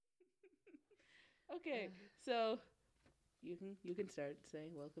Okay, so you can start saying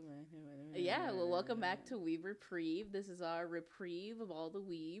welcome back. Yeah, well, welcome back to Weeb Reprieve. This is our reprieve of all the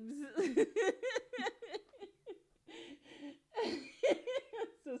weebs.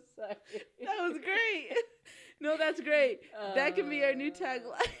 So sorry. That was great. No, that's great. That can be our new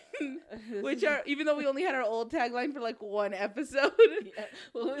tagline. Which are, even though we only had our old tagline for like one episode, Yeah.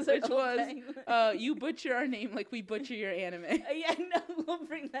 What was which our old was tagline? you butcher our name like we butcher your anime. Yeah, no, we'll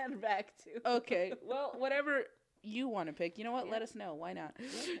bring that back too. Okay, well, whatever you want to pick. You know what? Yeah. Let us know. Why not?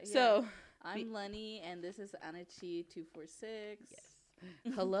 Yeah. So, I'm Lenny, and this is Anachi246. yes.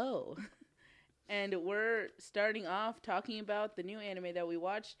 Hello. And we're starting off talking about the new anime that we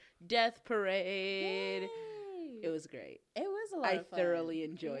watched, Death Parade. Yay! It was great. It was a lot I of fun. thoroughly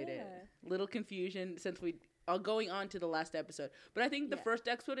enjoyed it. Yeah. Little confusion since we are going on to the last episode. But I think the Yeah. first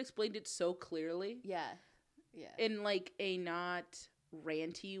episode explained it so clearly Yeah. in like a not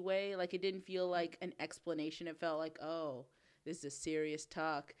ranty way. Like it didn't feel like an explanation. It felt like, oh, this is a serious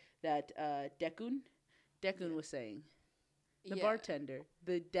talk that Dekun was saying. The Yeah. bartender.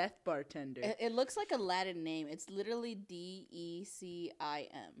 The death bartender. It looks like a Latin name. It's literally Decim,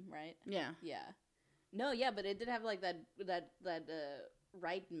 right? Yeah. Yeah. No, yeah, but it did have like that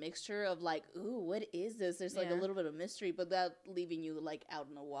right mixture of like, ooh, what is this? There's like a Yeah. little bit of mystery, but without leaving you like out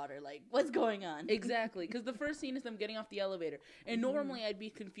in the water, like what's going on? Exactly, because the first scene is them getting off the elevator, and Mhm. normally I'd be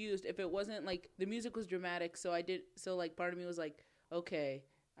confused if it wasn't like the music was dramatic. So like part of me was like, okay,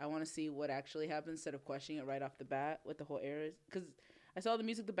 I want to see what actually happens instead of questioning it right off the bat with the whole era. Because I saw the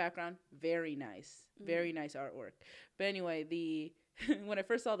music, the background, very nice artwork. But anyway, when I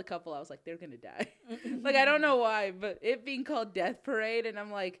first saw the couple, I was like, they're gonna die. Like I don't know why, but it being called Death Parade, and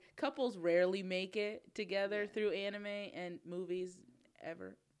I'm like, couples rarely make it together through anime and movies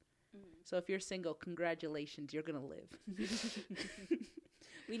ever. So if you're single, congratulations, you're gonna live.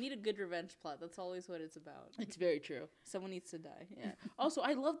 We need a good revenge plot. That's always what it's about. It's very true. Someone needs to die. Yeah. Also,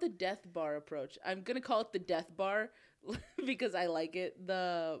 I love the death bar approach. I'm gonna call it the death bar because I like it.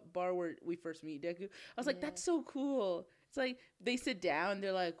 The bar where we first meet Deku. I was like, Yeah. that's so cool. It's like they sit down,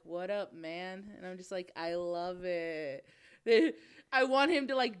 they're like, "What up, man?" And I'm just like, I love it. I want him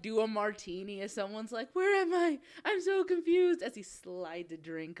to like do a martini as someone's like, "Where am I? I'm so confused." As he slides a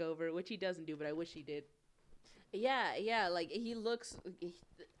drink over, which he doesn't do, but I wish he did. Yeah, like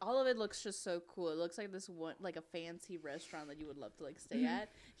all of it looks just so cool. It looks like this one, like a fancy restaurant that you would love to like stay at.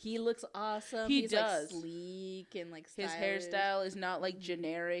 He looks awesome. He He's does. like sleek and like His stylish. hairstyle is not like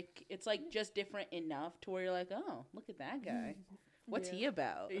generic. It's like just different enough to where you're like, oh, look at that guy. What's Yeah. he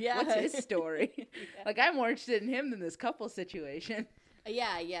about? Yeah. What's his story? Yeah. Like I'm more interested in him than this couple situation.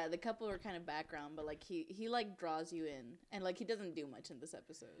 Yeah. The couple are kind of background, but like he like draws you in, and like he doesn't do much in this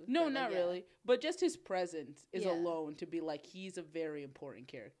episode. No, but, like, not yeah. really. But just his presence is Yeah. alone to be like he's a very important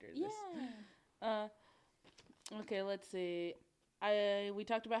character. In this. Yeah. Okay, let's see. We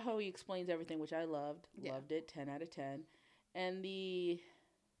talked about how he explains everything, which I loved. Yeah. Loved it. 10 out of 10. And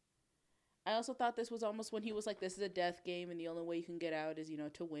I also thought this was almost when he was like, this is a death game, and the only way you can get out is,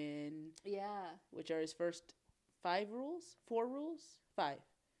 to win. Yeah. Which are his first 4 rules? 5.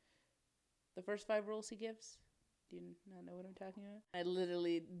 The first 5 rules he gives. Do you not know what I'm talking about? I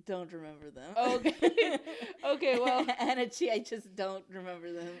literally don't remember them. Okay. Okay, well. Anachi, I just don't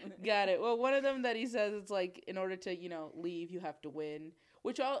remember them. Got it. Well, one of them that he says it's like in order to, leave, you have to win.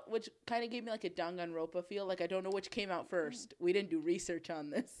 Which kind of gave me like a Danganronpa feel. Like I don't know which came out first. We didn't do research on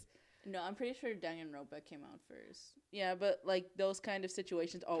this. No, I'm pretty sure Danganronpa came out first. Yeah, but like those kind of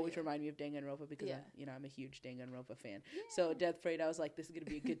situations always Yeah. remind me of Danganronpa because Yeah. I'm a huge Danganronpa fan. Yeah. So Death Parade, I was like, this is gonna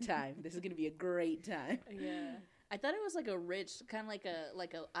be a good time. This is gonna be a great time. Yeah. I thought it was like a rich, kind of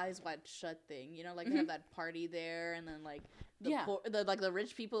like a Eyes Wide Shut thing, like they have that party there, and then like the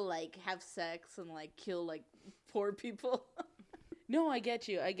rich people like have sex and like kill like poor people. No, I get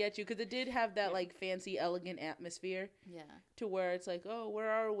you, because it did have that like fancy, elegant atmosphere Yeah. to where it's like, oh, where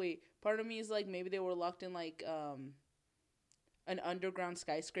are we? Part of me is like maybe they were locked in like an underground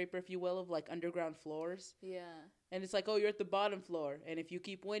skyscraper, if you will, of like underground floors. Yeah. And it's like, oh, you're at the bottom floor, and if you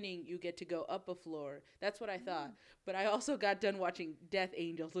keep winning, you get to go up a floor. That's what I thought. But I also got done watching Death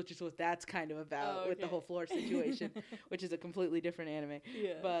Angels, which is what that's kind of about with the whole floor situation, which is a completely different anime.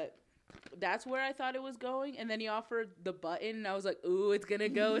 Yeah. But that's where I thought it was going, and then he offered the button, and I was like, ooh, it's gonna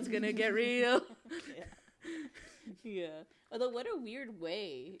get real. Yeah. Although, what a weird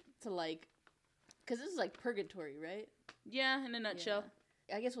way to like, because this is like purgatory, right? Yeah, in a nutshell.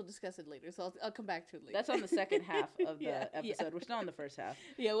 Yeah. I guess we'll discuss it later, so I'll come back to it later. That's on the second half of the Yeah, episode. yeah. We're still on the first half.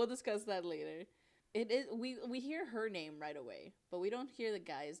 Yeah, we'll discuss that later. It is we hear her name right away, but we don't hear the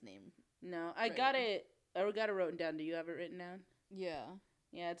guy's name. No, I Right. got it. I got it written down. Do you have it written down? Yeah.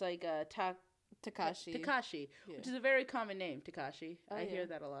 Yeah, it's like Takashi. Takashi, which is a very common name, Takashi. I hear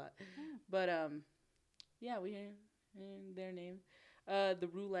that a lot. But yeah, we hear their name. The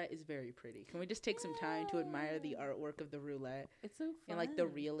roulette is very pretty. Can we just take some time to admire the artwork of the roulette? It's so fun. And like the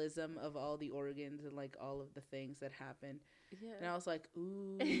realism of all the organs and like all of the things that happen. Yeah. And I was like,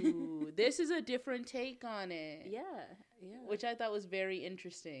 ooh, this is a different take on it. Yeah. Which I thought was very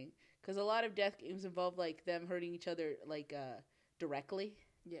interesting. Because a lot of death games involve like them hurting each other like directly.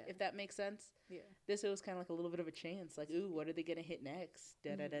 Yeah. If that makes sense. Yeah. This was kind of like a little bit of a chance. Like, ooh, what are they going to hit next?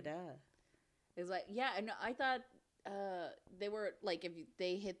 Da-da-da-da. It's like, yeah, and I thought they were, like, if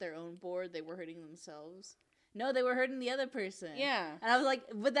they hit their own board, they were hurting themselves. No, they were hurting the other person. Yeah. And I was like,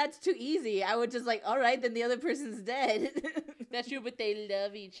 but that's too easy. I would just like, all right, then the other person's dead. That's true, but they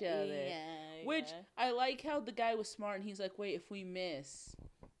love each other. Yeah. Which, I like how the guy was smart, and he's like, wait, if we miss,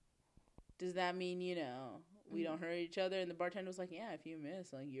 does that mean, you know, we don't hurt each other? And the bartender was like, yeah, if you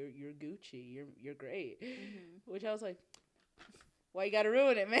miss, like, you're Gucci. You're great. Mm-hmm. Which I was like, why you gotta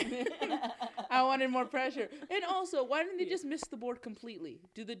ruin it, man? I wanted more pressure. And also, why didn't they just miss the board completely?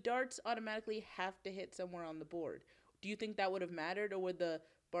 Do the darts automatically have to hit somewhere on the board? Do you think that would have mattered? Or would the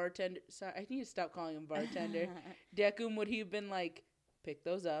bartender... Sorry, I need to stop calling him bartender. Dekum, would he have been like, pick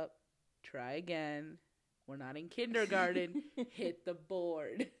those up, try again, we're not in kindergarten, hit the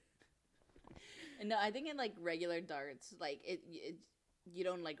board. No, I think in, like, regular darts, like, it you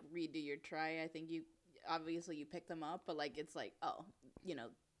don't, like, redo your try. I think you... Obviously, you pick them up, but, like, it's like, oh, you know,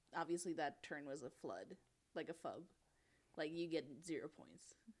 obviously that turn was a flood, like a fub. Like, you get 0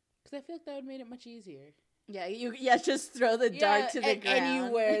 points. Because I feel like that would have made it much easier. Yeah, just throw the dart to the ground.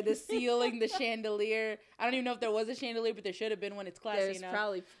 Anywhere, the ceiling, the chandelier. I don't even know if there was a chandelier, but there should have been one. It's classy There's enough.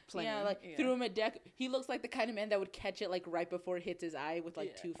 Probably plenty. Yeah, like, threw him a deck. He looks like the kind of man that would catch it, like, right before it hits his eye with,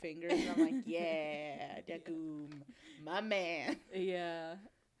 like, 2 fingers. And I'm like, yeah, Dekum, my man. Yeah.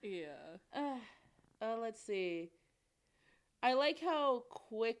 Let's see. I like how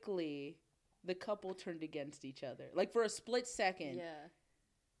quickly the couple turned against each other. Like, for a split second. Yeah.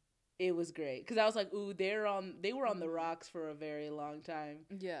 It was great. Because I was like, ooh, they were on the rocks for a very long time.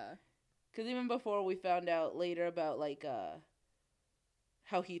 Yeah. Because even before we found out later about, like,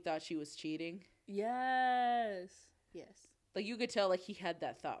 how he thought she was cheating. Yes. Like, you could tell, like, he had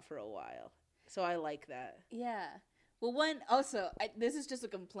that thought for a while. So I like that. Yeah. Well, this is just a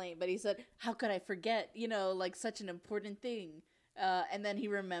complaint, but he said, how could I forget, you know, like, such an important thing? And then he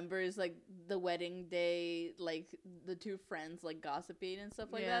remembers, like, the wedding day, like, the 2 friends, like, gossiping and stuff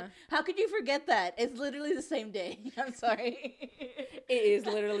like that. How could you forget that? It's literally the same day. I'm sorry. It is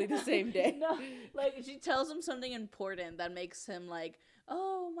literally the same day. No, like, she tells him something important that makes him, like,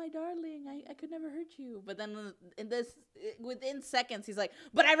 oh, my darling, I could never hurt you. But then within seconds, he's like,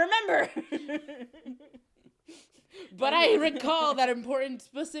 but I remember. But I recall that important,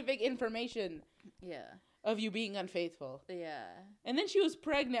 specific information. Yeah. Of you being unfaithful. Yeah. And then she was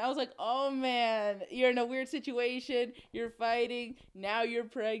pregnant. I was like, oh, man, you're in a weird situation. You're fighting. Now you're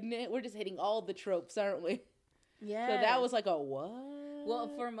pregnant. We're just hitting all the tropes, aren't we? Yeah. So that was like a what? Well,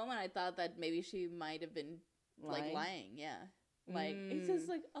 for a moment, I thought that maybe she might have been, like, lying. Yeah. Like, it's just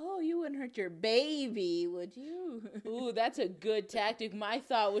like, oh, you wouldn't hurt your baby, would you? Ooh, that's a good tactic. My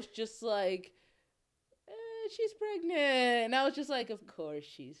thought was just like... she's pregnant. And I was just like, of course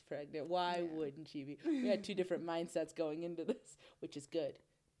she's pregnant. Why wouldn't she be? We had 2 different mindsets going into this, which is good.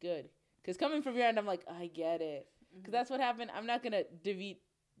 Because coming from your end, I'm like, I get it. Because that's what happened. I'm not going to deviate.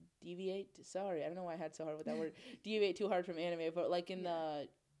 Sorry, I don't know why I had so hard with that word. Deviate too hard from anime, but like in the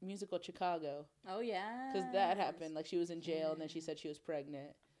musical Chicago. Oh, yeah. Because that happened. Like, she was in jail, and then she said she was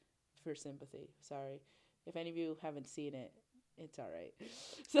pregnant for sympathy. Sorry. If any of you haven't seen it, it's all right.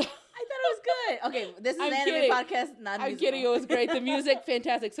 So... I thought it was good. Okay, this is an anime podcast, not musical. I'm kidding. It was great. The music,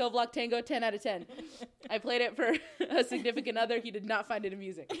 fantastic. Cell Block Tango, 10 out of 10. I played it for a significant other. He did not find it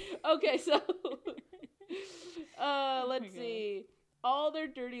amusing. Okay, so let's see. All their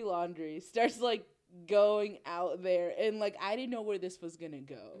dirty laundry starts, like, going out there. And, like, I didn't know where this was going to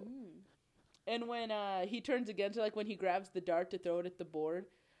go. And when he turns against her, like, when he grabs the dart to throw it at the board,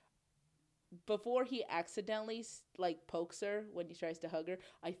 before he accidentally, like, pokes her when he tries to hug her,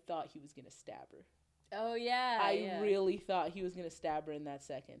 I thought he was going to stab her. Oh, yeah. I really thought he was going to stab her in that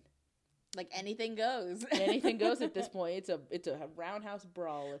second. Like, anything goes. Anything goes at this point. It's a roundhouse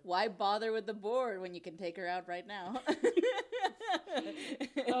brawl. Why bother with the board when you can take her out right now?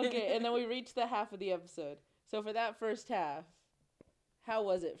 Okay, and then we reached the half of the episode. So for that first half, how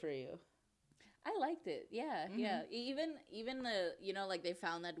was it for you? I liked it. Yeah. Even the, you know, like, they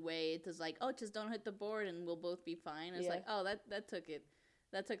found that way. It was like, oh, just don't hit the board and we'll both be fine. It's like, oh, that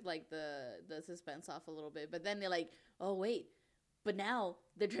took like the suspense off a little bit. But then they're like, oh, wait, but now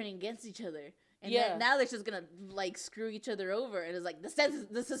they're turning against each other. And Yeah. now they're just gonna like screw each other over, and it's like the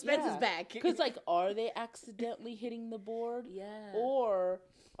suspense is back. Because like, are they accidentally hitting the board? Yeah. Or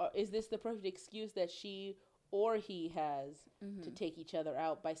is this the perfect excuse that she or he has to take each other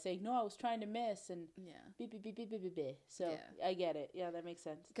out by saying, "No, I was trying to miss," and so I get it. Yeah, that makes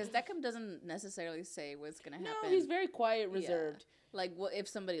sense. Because Deckham doesn't necessarily say what's gonna happen. No, he's very quiet, reserved. Like, what if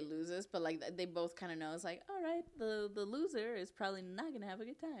somebody loses? But like, they both kind of know. It's like, all right, the loser is probably not gonna have a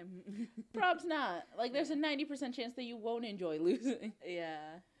good time. Probs not. Like, there's a 90% chance that you won't enjoy losing.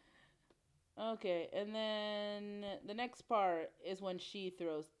 Yeah. Okay, and then the next part is when she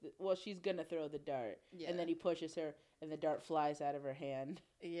throws. She's gonna throw the dart, and then he pushes her, and the dart flies out of her hand.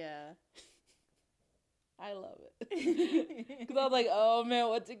 Yeah. I love it. Because I was like, oh man,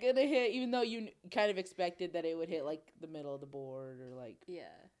 what's it gonna hit? Even though you kind of expected that it would hit like the middle of the board or like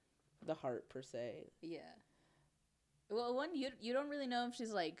the heart per se. Yeah. Well, you don't really know if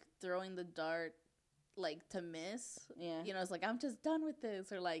she's like throwing the dart like to miss. Yeah. You know, it's like, I'm just done with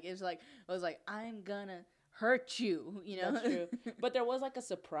this, or like it was like I'm gonna hurt you. You know. That's true. But there was like a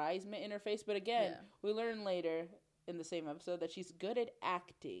surprise in her face. But again, we learn later in the same episode that she's good at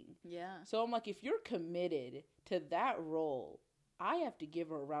acting. Yeah. So I'm like, if you're committed to that role, I have to give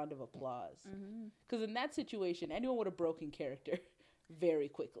her a round of applause. Because in that situation, anyone would have broken character very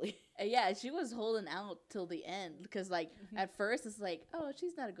quickly. Yeah, she was holding out till the end. Because like at first it's like, oh,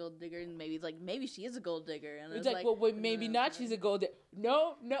 she's not a gold digger, and maybe she is a gold digger, and it's like, well, wait, maybe not. She's a gold digger.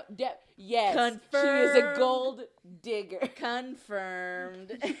 No, yes, confirmed. She is a gold digger.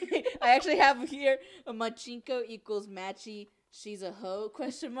 Confirmed. I actually have here a Machinko equals Machi. She's a hoe?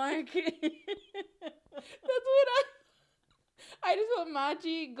 Question mark. That's what I just put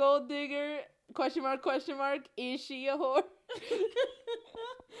Machi gold digger question mark. Is she a whore?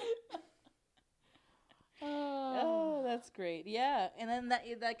 Oh, that's great. Yeah, and then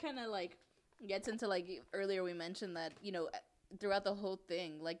that kind of like gets into like earlier we mentioned that, you know, throughout the whole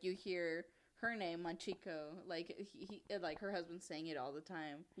thing, like you hear her name Machiko, like he like her husband's saying it all the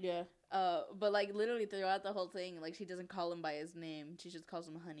time. Yeah. But like literally throughout the whole thing, like she doesn't call him by his name. She just calls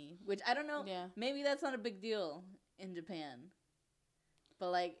him Honey, which I don't know. Yeah. Maybe that's not a big deal in Japan.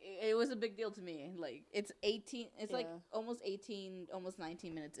 But like it was a big deal to me. Like it's 18. It's like almost 18, almost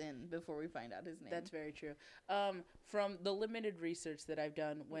 19 minutes in before we find out his name. That's very true. From the limited research that I've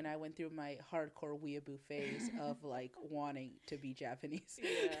done when I went through my hardcore weeaboo phase of like wanting to be Japanese.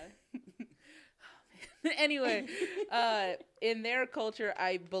 Yeah. Anyway, in their culture,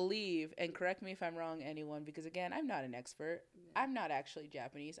 I believe, and correct me if I'm wrong, anyone, because again, I'm not an expert. I'm not actually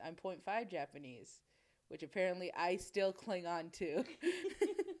Japanese. I'm 0.5 Japanese, which apparently I still cling on to.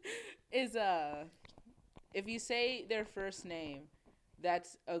 Is if you say their first name,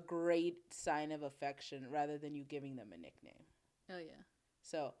 that's a great sign of affection rather than you giving them a nickname. Oh yeah.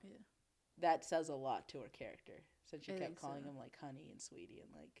 So that says a lot to her character. Since she kept calling him like honey and sweetie and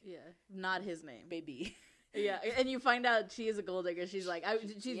like not his name, baby. Yeah, and you find out she is a gold digger. She's like,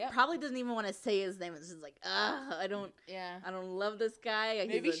 she probably doesn't even want to say his name. It's just like, I don't love this guy.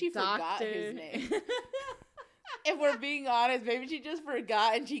 Maybe she forgot his name. If we're being honest, maybe she just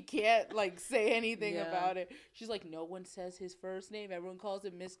forgot and she can't like say anything about it. She's like, no one says his first name. Everyone calls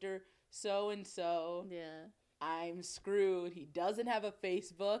him Mr. So and so. Yeah. I'm screwed. He doesn't have a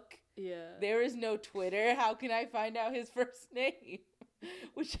Facebook. Yeah. There is no Twitter. How can I find out his first name?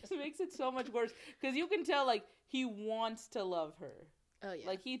 Which just makes it so much worse. Because you can tell, like, he wants to love her. Oh, yeah.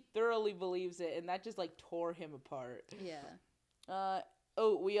 Like, he thoroughly believes it. And that just, like, tore him apart. Yeah.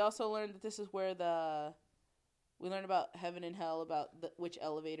 We also learned that this is where we learned about heaven and hell, about which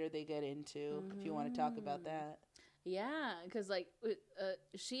elevator they get into. If you want to talk about that. Yeah, because, like,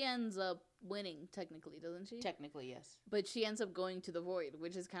 she ends up winning, technically, doesn't she? Technically, yes. But she ends up going to the void,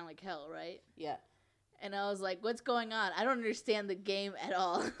 which is kind of like hell, right? Yeah. And I was like, what's going on? I don't understand the game at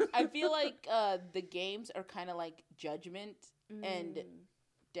all. I feel like the games are kind of like Judgment, and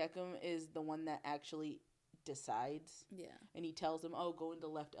Deckham is the one that actually decides. Yeah. And he tells them, oh, go in the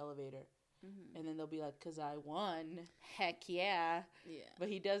left elevator. And then they'll be like, because I won. Heck yeah. Yeah. But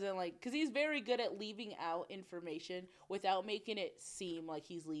he doesn't like, because he's very good at leaving out information without making it seem like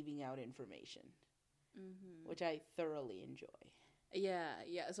he's leaving out information, which I thoroughly enjoy. Yeah.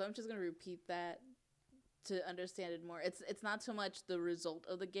 So I'm just going to repeat that to understand it more. It's not so much the result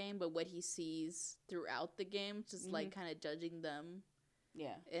of the game, but what he sees throughout the game, just like kind of judging them.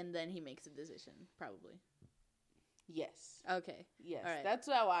 Yeah. And then he makes a decision, probably. Yes. Okay. Yes. All right. That's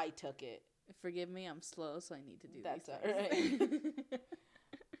how I took it. Forgive me, I'm slow, so I need to do That's these all right.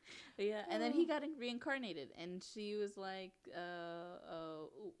 Yeah, and then he got reincarnated, and she was like,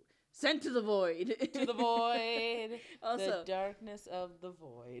 Sent to the void. To the void. Also, the darkness of the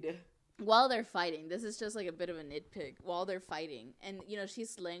void. While they're fighting, this is just like a bit of a nitpick. While they're fighting, and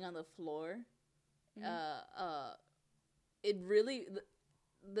she's laying on the floor. Mm-hmm. It really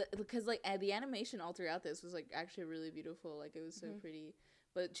because like the animation all throughout this was like actually really beautiful. Like it was so pretty.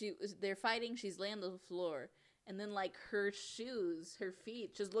 But they're fighting. She's laying on the floor. And then, like, her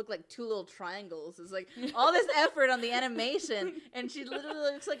feet just look like two little triangles. It's, like, all this effort on the animation. And she literally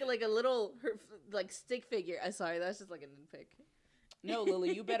looks like a little, stick figure. I'm sorry, that's just, like, a nitpick. No,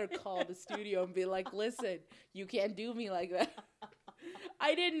 Lily, you better call the studio and be like, listen, you can't do me like that.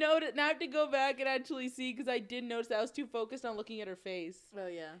 I didn't notice. Now I have to go back and actually see because I didn't notice that. I was too focused on looking at her face. Oh,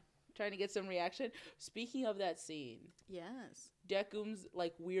 yeah. Trying to get some reaction. Speaking of that scene. Yes. Decum's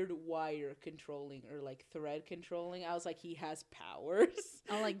like weird wire controlling or like thread controlling. I was like, he has powers.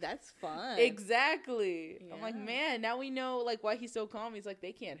 I'm like, that's fun. Exactly. Yeah. I'm like, man, now we know like why he's so calm. He's like,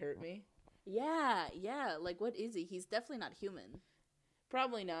 they can't hurt me. Yeah. Like, what is he? He's definitely not human.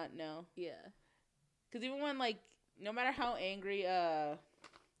 Probably not. No. Yeah. Because even when like, no matter how angry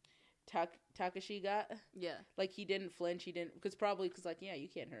Takashi got, yeah, like he didn't flinch. He didn't because like, yeah, you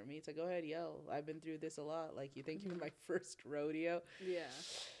can't hurt me. It's like, go ahead, yell. I've been through this a lot. Like, you think you're my first rodeo? Yeah.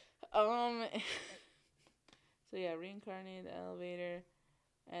 So yeah, reincarnated the elevator,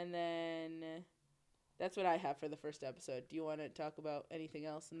 and then that's what I have for the first episode. Do you want to talk about anything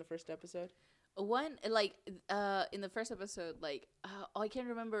else in the first episode? One, like, in the first episode, like, I can't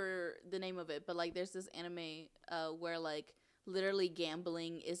remember the name of it, but like, there's this anime where like, literally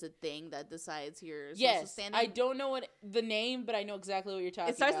gambling is a thing that decides your social standing. I don't know what the name, but I know exactly what you're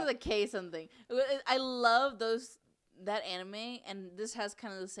talking about. It starts with a K something. I love that anime, and this has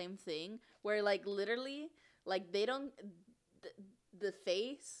kind of the same thing where like literally like they don't the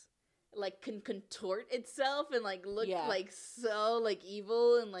face like can contort itself and like look like so like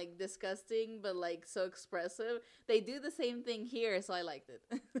evil and like disgusting but like so expressive. They do the same thing here, so I liked it.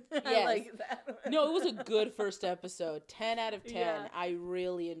 I like that. No, it was a good first episode. 10 out of 10. Yeah. I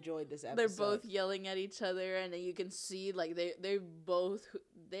really enjoyed this episode. They're both yelling at each other, and then you can see like they are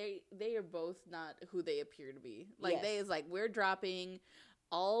both not who they appear to be. Like they is like, we're dropping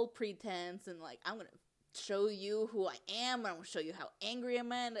all pretense and like, I'm gonna show you who I am. I'm gonna show you how angry I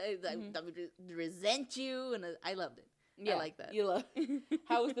am. I resent you, and I loved it. Yeah, I like that. You love.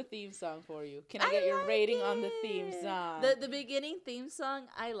 How was the theme song for you? Can I get your rating on the theme song? The beginning theme song,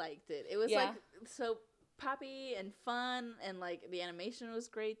 I liked it. It was like so poppy and fun, and like the animation was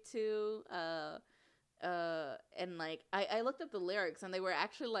great too. And like I looked up the lyrics, and they were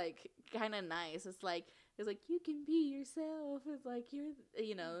actually like kind of nice. It's like you can be yourself. It's like you're,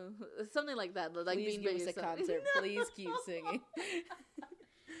 something like that. Like please being give us a concert. Please keep singing.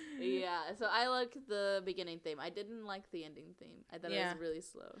 Yeah, so I liked the beginning theme. I didn't like the ending theme. I thought it was really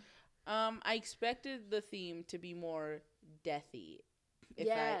slow. I expected the theme to be more deathy.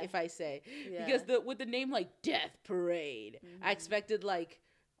 If I say, because with the name like Death Parade, I expected like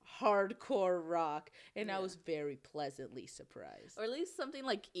hardcore rock, and I was very pleasantly surprised. Or at least something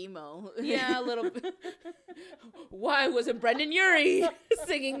like emo. Yeah, a little bit. Why wasn't Brendan Urie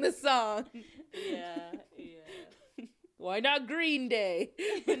singing the song? Yeah. Why not Green Day?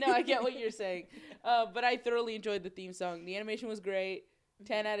 But no, I get what you're saying. But I thoroughly enjoyed the theme song. The animation was great.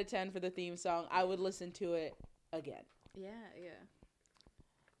 10 out of 10 for the theme song. I would listen to it again. Yeah.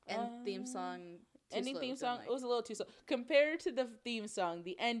 And theme song... ending theme song, it was a little too slow. Compared to the theme song,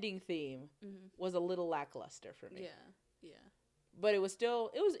 the ending theme was a little lackluster for me. Yeah. But it was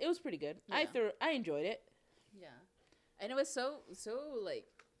still, it was pretty good. Yeah. I enjoyed it. Yeah. And it was so like,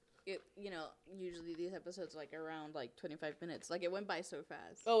 it, usually these episodes like around like 25 minutes. Like it went by so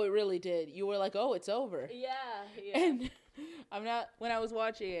fast. Oh, it really did. You were like, oh, it's over. Yeah. And when I was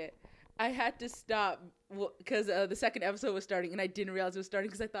watching it, I had to stop because the second episode was starting, and I didn't realize it was starting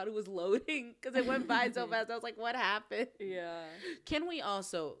because I thought it was loading because it went by so fast. I was like, what happened? Yeah. Can we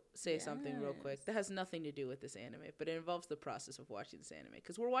also say something real quick that has nothing to do with this anime, but it involves the process of watching this anime?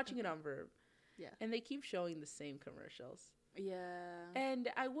 Because we're watching it on Verb. Yeah. And they keep showing the same commercials. Yeah. And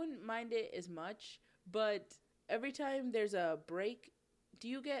I wouldn't mind it as much, but every time there's a break, do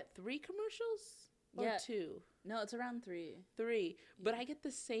you get 3 commercials or 2? No, it's around 3. 3, but I get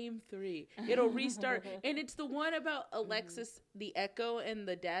the same 3. It'll restart, and it's the one about Alexis, the Echo, and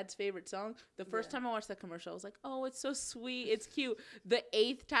the dad's favorite song. The first time I watched that commercial, I was like, oh, it's so sweet, it's cute. The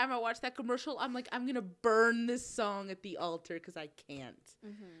 8th time I watched that commercial, I'm like, I'm gonna burn this song at the altar because I can't.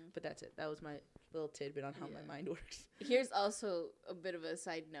 But that's it. That was my little tidbit on how my mind works. Here's also a bit of a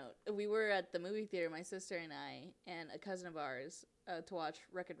side note. We were at the movie theater, my sister and I, and a cousin of ours, to watch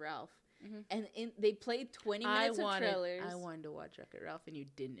Wreck-It Ralph. and they played 20 minutes of trailers. I wanted to watch Wreck-It Ralph, and you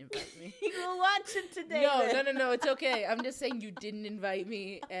didn't invite me. We'll watch it today. No. It's okay. I'm just saying you didn't invite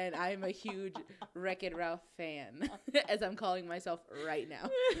me, and I'm a huge Wreck-It Ralph fan, as I'm calling myself right now.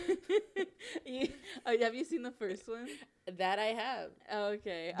 Have you seen the first one? That I have. Oh,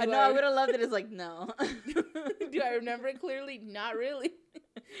 okay. I know. I would have loved it. It's like, no. Do I remember it clearly? Not really.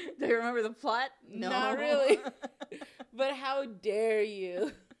 Do you remember the plot? No. Not really. But how dare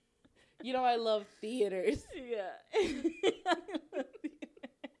you? You know I love theaters. Yeah.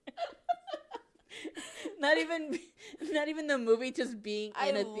 Not even the movie, just being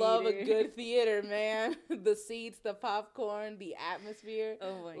in a theater. I love a good theater, man. The seats, the popcorn, the atmosphere.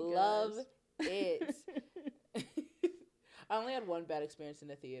 Oh my god. Love it. I only had one bad experience in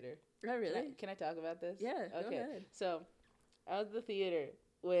the theater. Oh, really? Can I talk about this? Yeah, okay. Go ahead. So, I was at the theater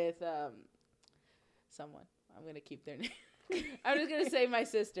with someone. I'm going to keep their name. I'm just going to say my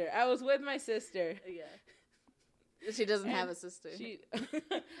sister. I was with my sister. Yeah. She doesn't have a sister.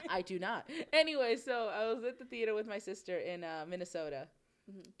 I do not. Anyway, so I was at the theater with my sister in Minnesota.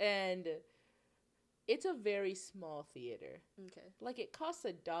 Mm-hmm. And it's a very small theater. Okay. Like, it costs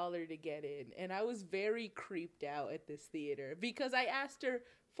 $1 to get in. And I was very creeped out at this theater because I asked her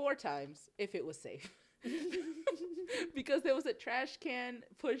 4 times if it was safe. Because there was a trash can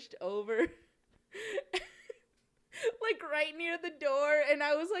pushed over, like, right near the door. And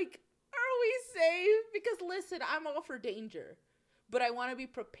I was like, are we safe? Because, listen, I'm all for danger. But I want to be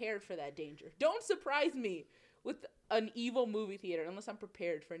prepared for that danger. Don't surprise me with an evil movie theater unless I'm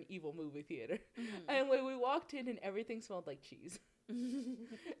prepared for an evil movie theater. Mm-hmm. And when we walked in and everything smelled like cheese.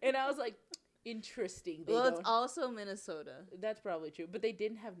 And I was like, interesting. It's also Minnesota. That's probably true. But they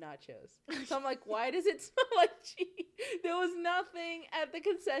didn't have nachos. So I'm like, why does it smell like cheese? There was nothing at the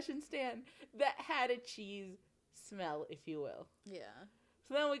concession stand that had a cheese smell, if you will. Yeah.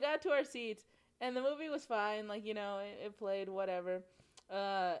 So then we got to our seats, and the movie was fine. Like, you know, it played, whatever.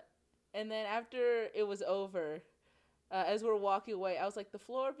 And then after it was over, as we're walking away, I was like, the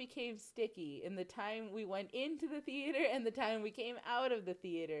floor became sticky in the time we went into the theater and the time we came out of the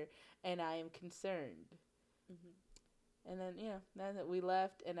theater, and I am concerned. Mm-hmm. And then, you know, then we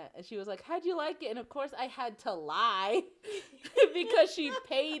left, and she was like, how'd you like it? And, of course, I had to lie because she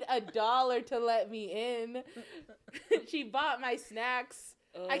paid $1 to let me in. She bought my snacks.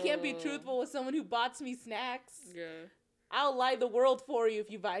 I can't be truthful with someone who bought me snacks. Yeah. I'll lie the world for you if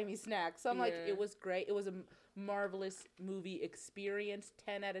you buy me snacks. So I'm like, it was great. It was a marvelous movie experience.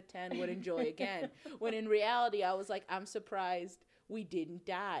 10 out of 10 would enjoy again. When in reality, I was like, I'm surprised we didn't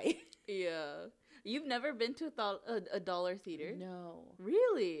die. Yeah. You've never been to a dollar theater? No.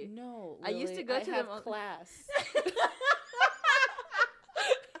 Really? No. Lily, I used to go to the class.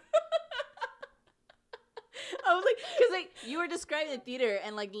 I was like, because like you were describing the theater,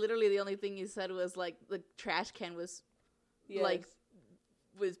 and like literally the only thing you said was like the trash can was like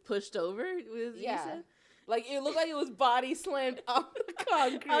was pushed over. You said? Like it looked like it was body slammed on the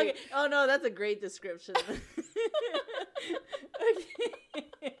concrete. Okay. Oh no, that's a great description.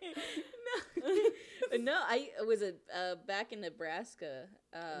 No, I was back in Nebraska.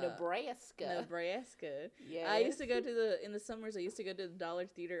 Nebraska. Yeah. I used to go to in the summers. I used to go to the Dollar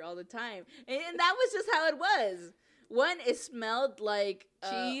Theater all the time, and that was just how it was. One, it smelled like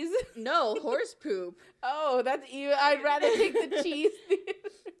cheese. No, horse poop. Oh, that's even. I'd rather take the cheese.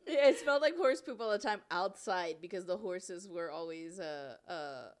 It smelled like horse poop all the time outside because the horses were always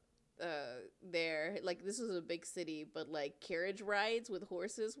there. Like, this was a big city, but like carriage rides with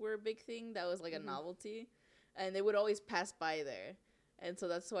horses were a big thing. That was like a novelty, and they would always pass by there, and so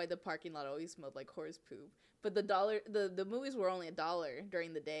that's why the parking lot always smelled like horse poop. But the movies were only $1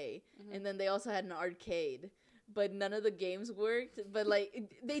 during the day, and then they also had an arcade. But none of the games worked. But like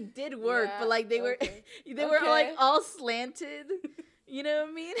they did work, but like they were like all slanted. You know what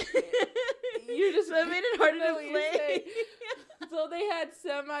I mean? You just made it harder to play. So they had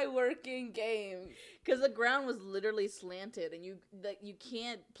semi-working games because the ground was literally slanted, and you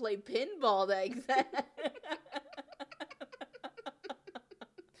can't play pinball like that.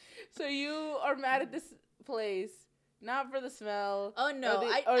 So you are mad at this place. Not for the smell. Oh no! The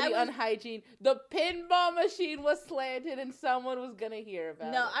unhygiene. The pinball machine was slanted, and someone was gonna hear about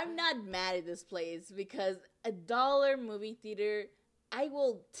it. No, I'm not mad at this place because $1 movie theater, I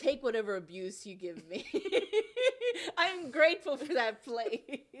will take whatever abuse you give me. I'm grateful for that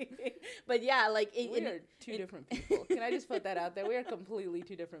place. But yeah, like we are two different people. Can I just put that out there? We are completely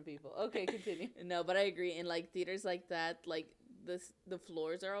two different people. Okay, continue. No, but I agree. In like theaters like that, like. The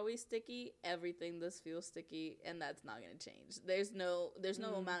floors are always sticky. Everything does feel sticky, and that's not gonna change. There's no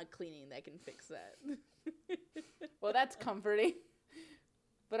amount of cleaning that can fix that. Well, that's comforting.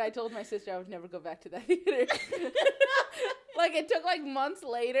 But I told my sister I would never go back to that theater. Like, it took, like, months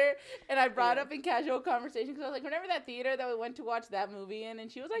later, and I brought up in casual conversation, because I was like, remember that theater that we went to watch that movie in? And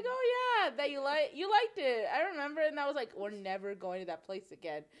she was like, oh, yeah, that you liked it. I remember, and I was like, we're never going to that place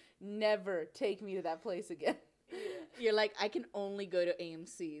again. Never take me to that place again. You're like, I can only go to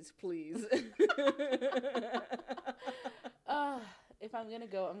AMC's, please. If I'm going to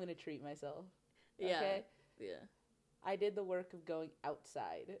go, I'm going to treat myself. Yeah. Okay? Yeah. I did the work of going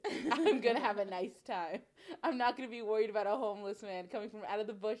outside. I'm going to have a nice time. I'm not going to be worried about a homeless man coming from out of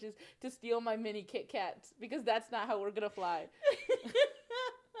the bushes to steal my mini Kit Kats, because that's not how we're going to fly.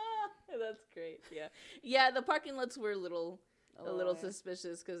 That's great. Yeah. Yeah, the parking lots were a little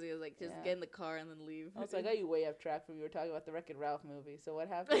suspicious, because he was like, just get in the car and then leave. Also, I got you way off track from you were talking about the Wreck-It Ralph movie. So what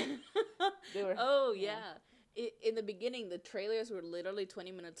happened? In the beginning, the trailers were literally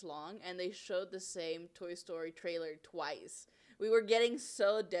 20 minutes long, and they showed the same Toy Story trailer twice. We were getting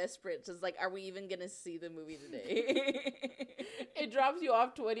so desperate. Just like, are we even going to see the movie today? It drops you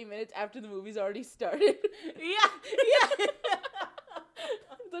off 20 minutes after the movie's already started. Yeah.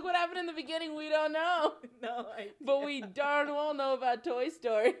 Look what happened in the beginning. We don't know. No, but we darn well know about Toy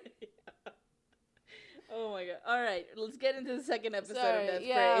Story. Yeah. Oh my god. All right, let's get into the second episode of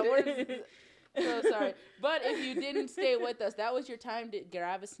Death Parade. So sorry. But if you didn't stay with us, that was your time to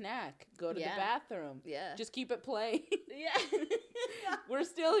grab a snack, go to the bathroom. Yeah. Just keep it playing. Yeah. We're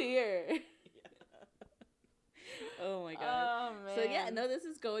still here. Yeah. Oh my god. Oh man. So yeah, no, this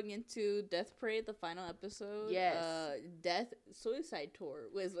is going into Death Parade, the final episode. Yes. Death Suicide Tour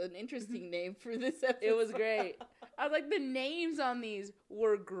was an interesting name for this episode. It was great. I was like, the names on these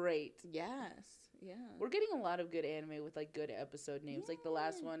were great. Yes. Yeah. We're getting a lot of good anime with, like, good episode names. Yeah. Like, the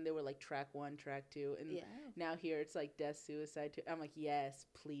last one, they were, like, track 1, track 2. And now here, it's, like, Death, Suicide. I'm like, yes,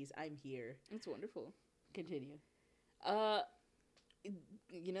 please, I'm here. It's wonderful. Continue.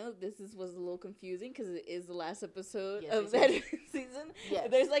 You know, was a little confusing, because it is the last episode of that season. Yes.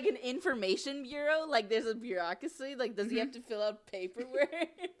 There's, like, an information bureau. Like, there's a bureaucracy. Like, does he have to fill out paperwork?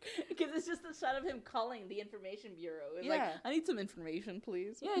 Because it's just a shot of him calling the information bureau. And like, I need some information,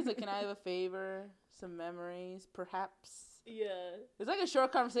 please. Yeah, he's like, can I have a favor? Some memories, perhaps? Yeah. It's like a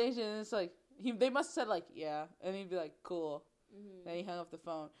short conversation, and it's like, they must have said, like, yeah. And he'd be like, cool. Mm-hmm. Then he hung up the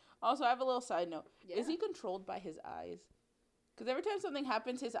phone. Also, I have a little side note. Yeah. Is he controlled by his eyes? Because every time something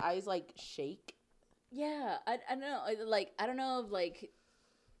happens, his eyes, like, shake. Yeah, I don't know. Like, I don't know if, like...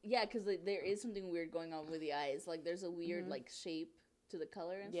 Yeah, because like, there is something weird going on with the eyes. Like, there's a weird, like, shape to the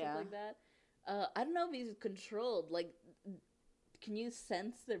color and stuff like that. I don't know if he's controlled. Like, can you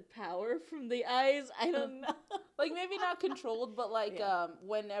sense their power from the eyes? I don't know. Like, maybe not controlled, but, like,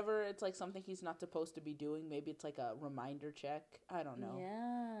 whenever it's, like, something he's not supposed to be doing, maybe it's, like, a reminder check. I don't know.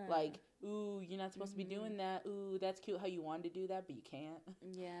 Yeah. Like, ooh, you're not supposed to be doing that. Ooh, that's cute how you wanted to do that, but you can't.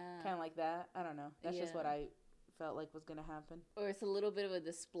 Yeah. Kind of like that. I don't know. That's just what I felt like was going to happen. Or it's a little bit of a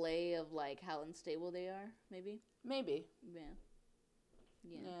display of, like, how unstable they are, maybe? Maybe. Yeah.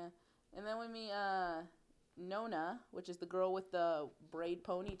 And then we meet, Nona, which is the girl with the braid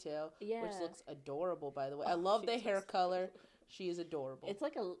ponytail, which looks adorable, by the way. I love the hair color. She is adorable. It's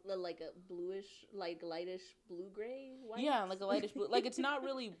like a bluish, like lightish blue-gray white. Yeah, like a lightish blue. Like, it's not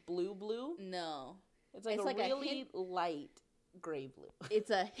really blue. No. It's like a really light gray blue. It's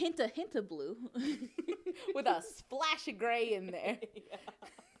a hint of blue. With a splash of gray in there. Yeah.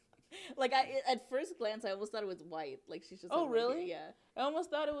 Like, at first glance, I almost thought it was white. Like, she's just... Oh, really? Yeah. I almost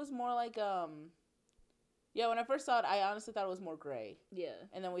thought it was more like, Yeah, when I first saw it, I honestly thought it was more gray. Yeah.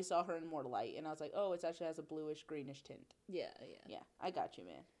 And then we saw her in more light, and I was like, oh, it actually has a bluish, greenish tint. Yeah. Yeah, I got you,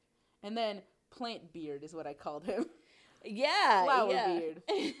 man. And then Plant Beard is what I called him. Yeah. Flower Beard.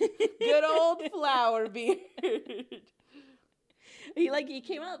 Good old Flower Beard. He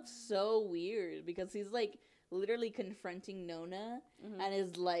came out so weird, because he's, like, literally confronting Nona, and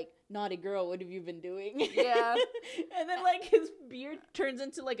is like, naughty girl, what have you been doing? Yeah. And then, like, his beard turns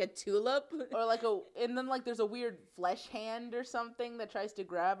into, like, a tulip. Or, like, and then, like, there's a weird flesh hand or something that tries to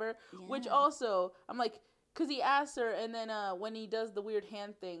grab her. Yeah. Which also, I'm like, because he asks her, and then when he does the weird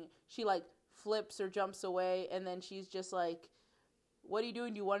hand thing, she, like, flips or jumps away, and then she's just like, what are you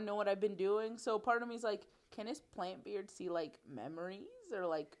doing? Do you want to know what I've been doing? So part of me's like, can his plant beard see, like, memories or,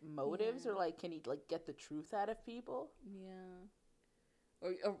 like, motives? Or, like, can he, like, get the truth out of people? Yeah.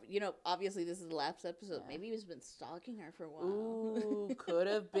 Or you know, obviously this is the last episode. Yeah. Maybe he's been stalking her for a while. Ooh, could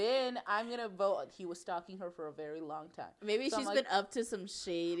have been. I'm going to vote he was stalking her for a very long time. Maybe she's been up to some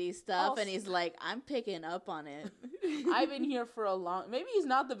shady stuff, and he's like, I'm picking up on it. I've been here for a long... Maybe he's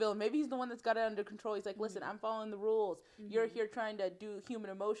not the villain. Maybe he's the one that's got it under control. He's like, listen, I'm following the rules. You're here trying to do human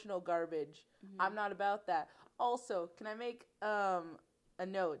emotional garbage. I'm not about that. Also, can I make a a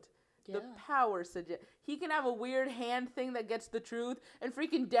note. Yeah. The power suggest he can have a weird hand thing that gets the truth, and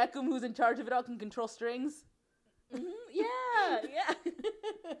freaking Dekum, who's in charge of it all, can control strings. Mm-hmm. Yeah.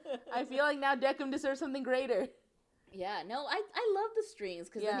 I feel like now Dekum deserves something greater. Yeah, no, I love the strings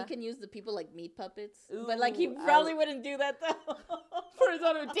because then he can use the people like meat puppets. Ooh, but like he probably wouldn't do that though. For his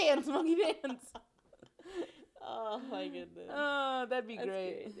own dance, monkey dance. Oh my goodness. Oh, that'd be That's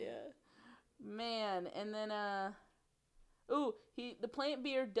great. Yeah. Man, and then the plant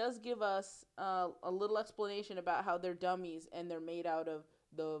beer does give us a little explanation about how they're dummies and they're made out of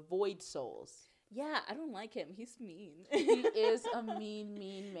the void souls. Yeah, I don't like him. He's mean. He is a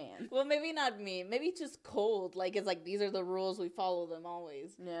mean man. Well, maybe not mean. Maybe just cold. Like, it's like, these are the rules. We follow them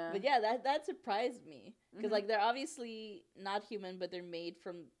always. Yeah. But yeah, that surprised me. Because, like, they're obviously not human, but they're made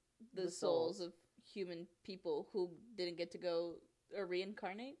from the souls of human people who didn't get to go or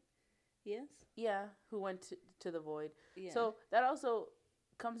reincarnate. Yes? Yeah, who went to the void. Yeah. So that also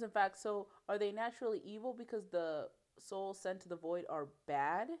comes in fact. So are they naturally evil because the souls sent to the void are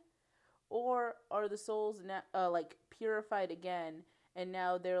bad? Or are the souls like purified again, and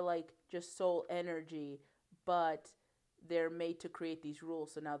now they're like just soul energy, but they're made to create these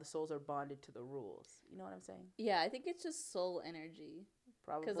rules, so now the souls are bonded to the rules. You know what I'm saying? Yeah, I think it's just soul energy.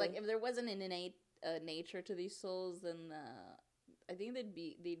 Probably. Because like if there wasn't an innate nature to these souls, then I think they'd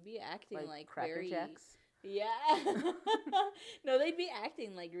be acting like Cracker very Jacks? Yeah. No, they'd be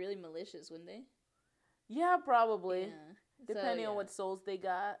acting like really malicious, wouldn't they? Yeah, probably. Yeah. Depending on what souls they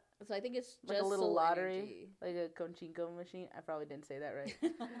got. So I think it's just like a little soul lottery, energy. like a Conchinko machine. I probably didn't say that right.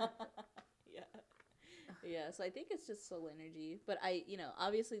 Yeah. So I think it's just soul energy, but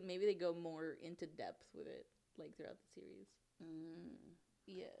obviously maybe they go more into depth with it, like throughout the series.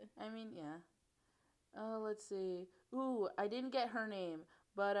 Yeah. I mean, yeah. Oh, let's see. Ooh, I didn't get her name,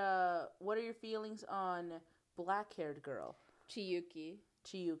 but what are your feelings on black-haired girl? Chiyuki,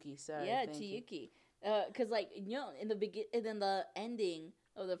 sorry. Yeah, thank Chiyuki. Cause like in the ending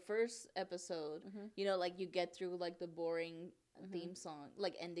of the first episode, like you get through like the boring theme song,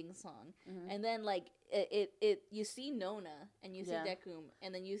 like ending song, and then like it you see Nona and you see Dekum,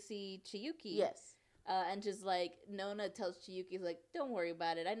 and then you see Chiyuki. Yes. And just like Nona tells Chiyuki, like, don't worry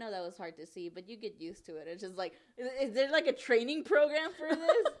about it. I know that was hard to see, but you get used to it. It's just like, is there like a training program for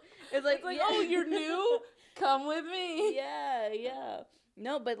this? It's like oh, you're new? Come with me. Yeah.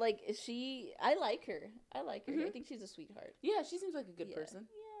 No, but like I like her. I think she's a sweetheart. Yeah, she seems like a good person.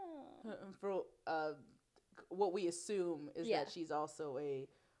 Yeah. For what we assume is that she's also a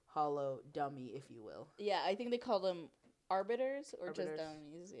hollow dummy, if you will. Yeah, I think they call them arbiters or just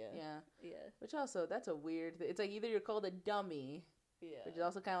dummies. Yeah. Which also, that's a weird thing. It's like either you're called a dummy, which is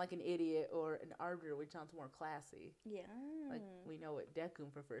also kind of like an idiot, or an arbiter, which sounds more classy. Yeah. Like we know what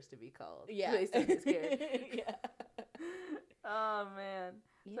Dekum prefers to be called. Yeah. Based on his character. Yeah. Oh man.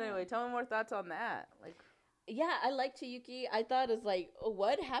 Yeah. So anyway, tell me more thoughts on that. Like. Yeah, I like Chiyuki. I thought it's like,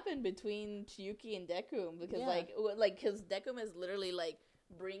 what happened between Chiyuki and Dekum? Because because Dekum is literally like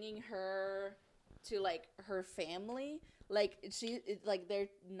bringing her to like her family. Like they're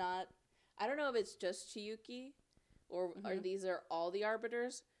not. I don't know if it's just Chiyuki, or these are all the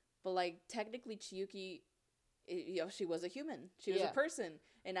arbiters. But like technically, Chiyuki, she was a human. She was a person,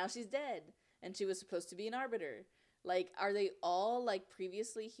 and now she's dead, and she was supposed to be an arbiter. Like, are they all, like,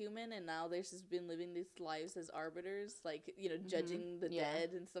 previously human, and now they've just been living these lives as arbiters? Like, judging the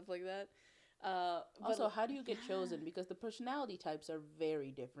dead and stuff like that? Also, how do you get chosen? Because the personality types are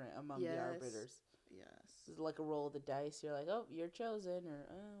very different among the arbiters. Yes. It's like a roll of the dice. You're like, oh, you're chosen, or,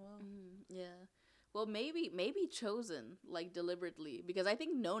 oh, well. Yeah. Well, maybe chosen, like, deliberately. Because I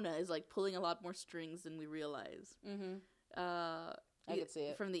think Nona is, like, pulling a lot more strings than we realize. I could see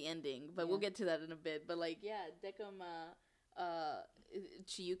it from the ending, but we'll get to that in a bit. But like, Dekum,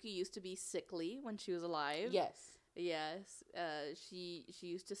 Chiyuki used to be sickly when she was alive. Yes. She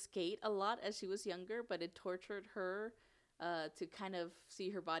used to skate a lot as she was younger, but it tortured her to kind of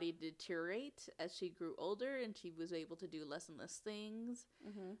see her body deteriorate as she grew older, and she was able to do less and less things.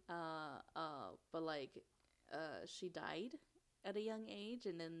 But like, she died at a young age,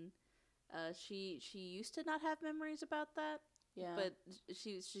 and then she used to not have memories about that. Yeah, but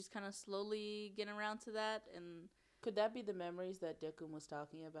she's kind of slowly getting around to that. And could that be the memories that Dekum was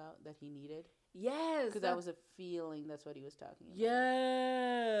talking about that he needed? Yes, because that was a feeling. That's what he was talking about.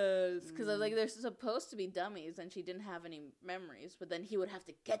 Yes, because like they're supposed to be dummies, and she didn't have any memories. But then he would have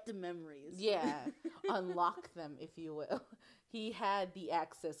to get the memories. Yeah, unlock them, if you will. He had the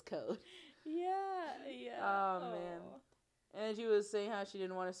access code. Yeah. Oh man. And she was saying how she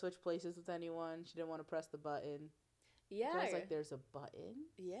didn't want to switch places with anyone. She didn't want to press the button. Yeah. I was like, there's a button?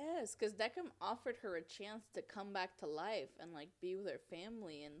 Yes, because Deckham offered her a chance to come back to life and, like, be with her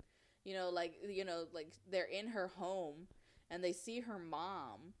family. And, like, they're in her home and they see her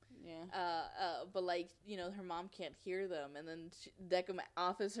mom. Yeah. But, like, her mom can't hear them. And then Deckham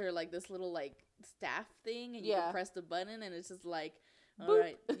offers her, like, this little, like, staff thing. And you can press the button and it's just like, all Boop.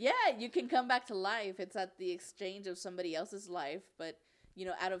 right. Yeah, you can come back to life. It's at the exchange of somebody else's life. But,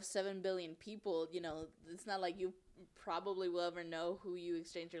 out of 7 billion people, it's not like you probably will ever know who you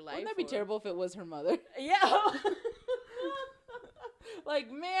exchange your life Wouldn't that be for. terrible if it was her mother? Yeah.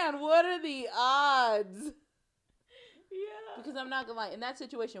 Like, man, what are the odds? Yeah. Because I'm not gonna lie, in that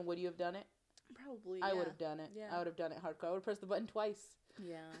situation, would you have done it? Probably. I would have done it. Yeah. I would have done it hardcore. I would have pressed the button twice.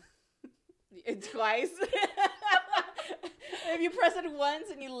 Yeah. Twice. If you press it once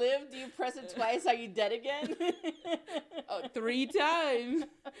and you live, do you press it twice? Are you dead again? 3 times.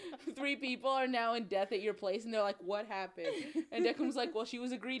 3 people are now in death at your place, and they're like, "What happened?" And Deckham's like, "Well, she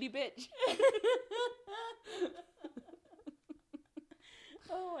was a greedy bitch."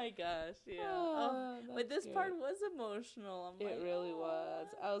 Oh my gosh, yeah. But this part was emotional. It really was.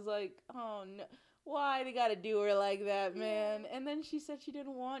 I was like, oh no. Why they gotta do her like that, man? And then she said she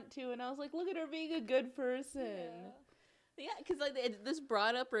didn't want to, and I was like, look at her being a good person. Yeah, because like this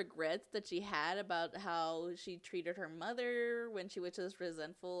brought up regrets that she had about how she treated her mother when she was just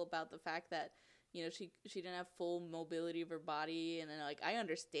resentful about the fact that she didn't have full mobility of her body, and then like I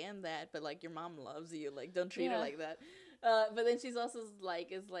understand that, but like your mom loves you, like don't treat her like that. But then she's also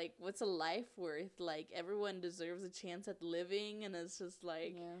like, what's a life worth? Like everyone deserves a chance at living, and it's just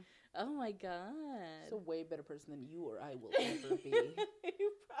like. Yeah. Oh my god. She's a way better person than you or I will ever be.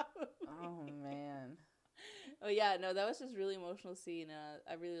 You probably. Oh man. Oh yeah, no, that was just really emotional scene.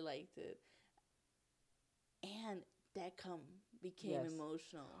 I really liked it. And Deckham became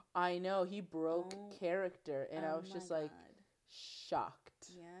emotional. I know, he broke character, and I was just like shocked.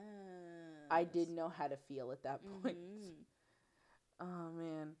 Yeah. I didn't know how to feel at that point. Oh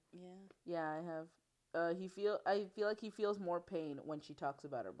man. Yeah. Yeah, I have. I feel like he feels more pain when she talks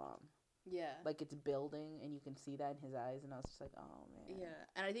about her mom. Yeah. Like it's building, and you can see that in his eyes, and I was just like, oh man. Yeah,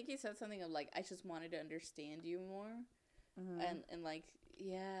 and I think he said something of like, I just wanted to understand you more, and like,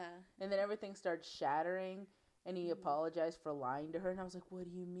 yeah. And then everything starts shattering, and he apologized for lying to her, and I was like, what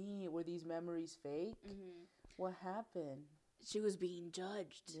do you mean? Were these memories fake? What happened? She was being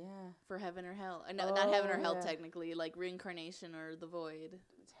judged. Yeah. For heaven or hell. No, not heaven or hell, technically. Like reincarnation or the void.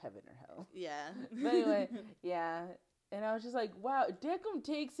 It's heaven or hell. Yeah. But anyway, yeah. And I was just like, wow, Deckham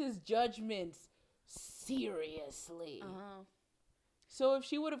takes his judgments seriously. So if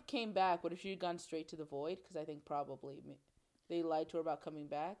she would have came back, what if she had gone straight to the void? Because I think probably they lied to her about coming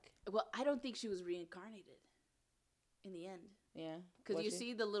back. Well, I don't think she was reincarnated in the end. Yeah. Because you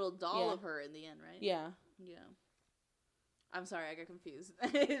see the little doll of her in the end, right? Yeah. Yeah. I'm sorry, I got confused.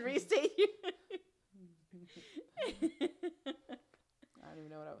 Restate you. I don't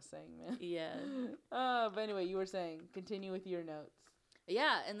even know what I was saying, man. Yeah. But anyway, you were saying, continue with your notes.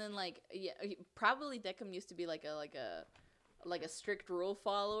 Yeah, and then probably Deckham used to be like a strict rule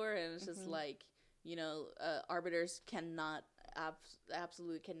follower, and it's just like arbiters cannot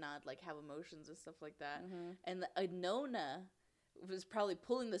absolutely cannot like have emotions and stuff like that. And Nona was probably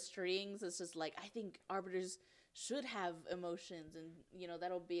pulling the strings. It's just like I think arbiters should have emotions, and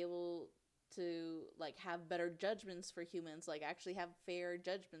that'll be able to like have better judgments for humans, like actually have fair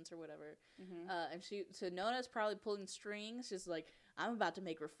judgments or whatever. And Nona's probably pulling strings. She's like, I'm about to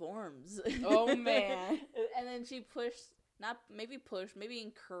make reforms. Oh man. And then she maybe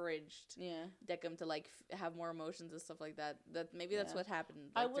encouraged Deckham to like have more emotions and stuff like that. That's what happened.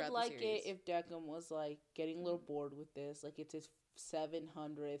 Like, I would like it if Deckham was like getting a little bored with this. Like it's his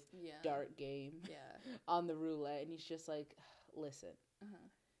 700th dart game on the roulette, and he's just like, listen.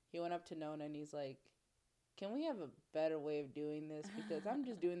 He went up to Nona and he's like, can we have a better way of doing this? Because I'm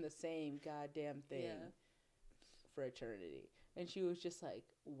just doing the same goddamn thing for eternity. And she was just like,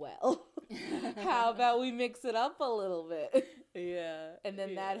 well, how about we mix it up a little bit? Yeah. And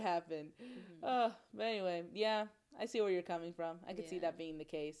then that happened. But anyway, yeah, I see where you're coming from. I could see that being the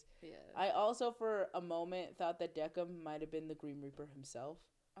case. Yeah. I also, for a moment, thought that Deckham might have been the Grim Reaper himself.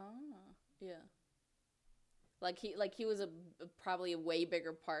 Oh, yeah. Like he was probably a way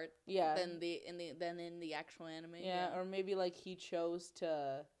bigger part than in the actual anime. Yeah, or maybe like he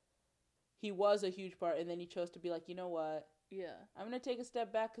was a huge part, and then he chose to be like, you know what? Yeah. I'm going to take a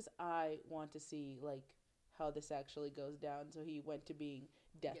step back because I want to see like how this actually goes down. So he went to being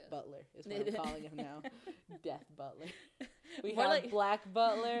Death Butler, is what I'm calling him now. Death Butler. We More have like- Black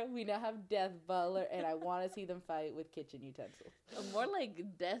Butler, we now have Death Butler, and I want to see them fight with kitchen utensils. More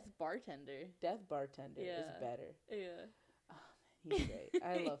like Death Bartender. Death Bartender is Yeah. better. Yeah. He's great.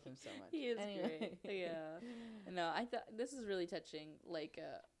 I love him so much. He is Anyway. great. Yeah. No, I thought this is really touching. Like,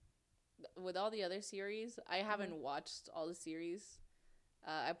 with all the other series, I haven't watched all the series.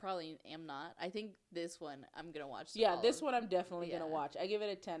 I probably am not. I think this one I'm gonna watch. Yeah, all this of. one I'm definitely Yeah. gonna watch. I give it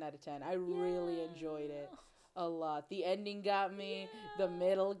a 10 out of 10. I really enjoyed it a lot. The ending got me. The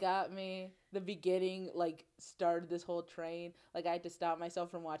middle got me. The beginning, like, started this whole train. Like, I had to stop myself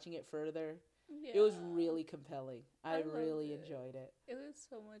from watching it further. Yeah. It was really compelling. I loved really it. enjoyed it. It was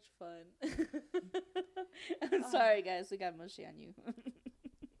so much fun. I'm sorry, guys. We got mushy on you.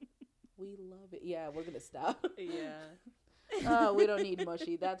 We love it. Yeah, we're gonna stop. Yeah. Oh, we don't need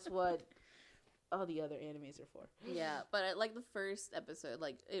mushy. That's what all the other animes are for. Yeah, but like the first episode,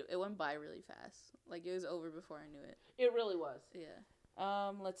 like it went by really fast. Like it was over before I knew it. It really was.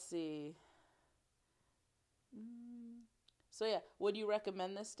 Yeah. Let's see. So yeah, would you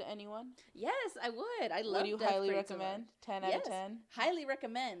recommend this to anyone? Yes, I would. I love. Would you Death highly Parade so recommend? much. 10 out Yes. of 10? Highly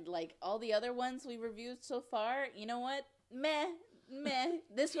recommend. Like all the other ones we reviewed so far. You know what? Meh.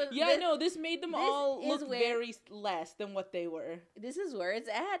 This was. Yeah, no, this made them this all is look where- very less than what they were. This is where it's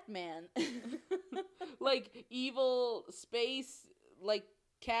at, man. Like evil space, like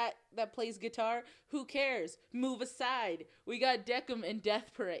cat that plays guitar. Who cares? Move aside. We got Decim and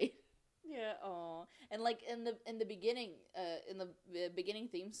Death Parade. Yeah, oh, and like in the beginning, in the beginning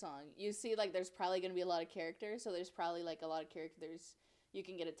theme song, you see like there's probably gonna be a lot of characters, so there's probably like a lot of characters you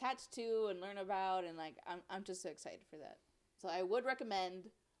can get attached to and learn about, and like I'm just so excited for that. So I would recommend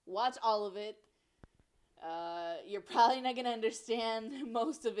watch all of it. You're probably not gonna understand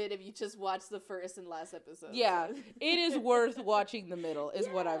most of it if you just watch the first and last episode. Yeah, so. it is worth watching the middle, is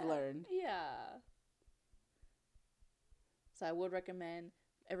what I've learned. Yeah. So I would recommend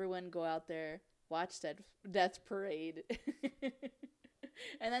everyone go out there, watch Death Parade,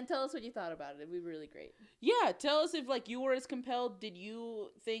 and then tell us what you thought about it. It'd be really great. Yeah, tell us if like you were as compelled. Did you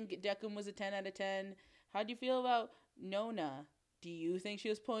think Decim was a 10 out of 10? How do you feel about Nona? Do you think she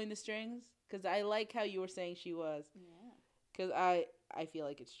was pulling the strings? Because I like how you were saying she was. Yeah. Because I feel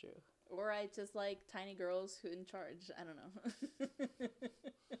like it's true. Or I just like tiny girls who in charge. I don't know.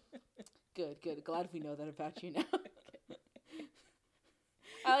 Good. Glad we know that about you now.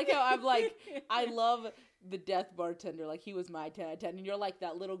 I like how I'm like, I love the Death Bartender. Like, he was my 10 out of 10. And you're like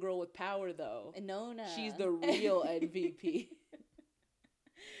that little girl with power, though. Nona. She's the real MVP.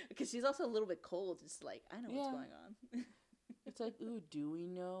 Because she's also a little bit cold. Just like, I know what's Yeah. going on. It's like, ooh, do we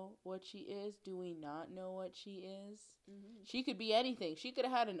know what she is? Do we not know what she is? Mm-hmm. She could be anything. She could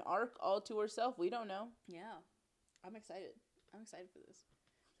have had an arc all to herself. We don't know. Yeah. I'm excited. I'm excited for this.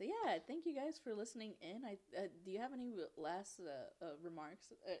 So yeah, thank you guys for listening in. Do you have any last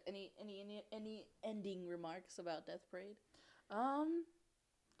remarks? Any ending remarks about Death Parade? I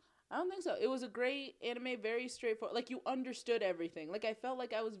don't think so. It was a great anime, very straightforward. Like, you understood everything. Like, I felt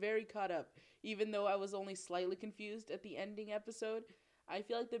like I was very caught up, even though I was only slightly confused at the ending episode. I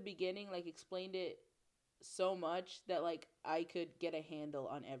feel like the beginning, like, explained it so much that, like, I could get a handle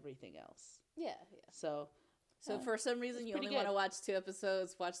on everything else. Yeah. So For some reason, you pretty only want to good. watch 2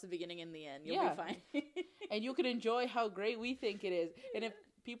 episodes. Watch the beginning and the end. You'll Yeah. be fine. and you could enjoy how great we think it is. And if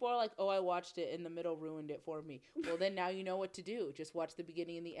people are like, oh, I watched it and the middle ruined it for me. Well, then now you know what to do. Just watch the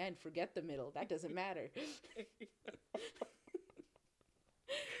beginning and the end. Forget the middle. That doesn't matter.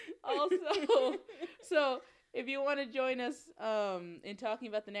 Also, so if you want to join us in talking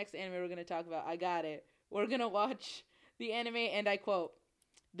about the next anime we're going to talk about, I got it. We're going to watch the anime, and I quote,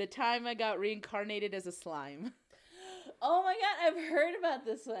 "The time I got reincarnated as a slime." Oh my god, I've heard about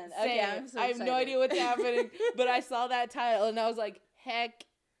this one. Okay, Same. I'm so I have no excited. idea what's happening, but I saw that title, and I was like, heck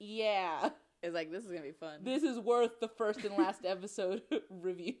yeah. It's like, this is going to be fun. This is worth the first and last episode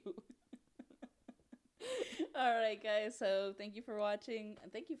review. All right, guys. So thank you for watching,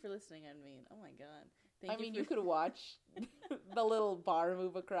 and thank you for listening. I mean, oh my god. Thank You could watch the little bar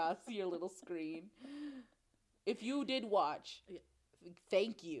move across your little screen. If you did watch,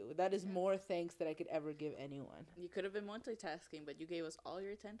 thank you. That is more thanks that I could ever give anyone. You could have been multitasking, but you gave us all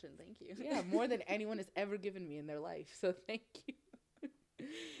your attention. Thank you. Yeah, more than anyone has ever given me in their life. So thank you.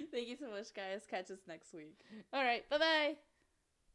 Thank you so much, guys. Catch us next week. All right. Bye-bye.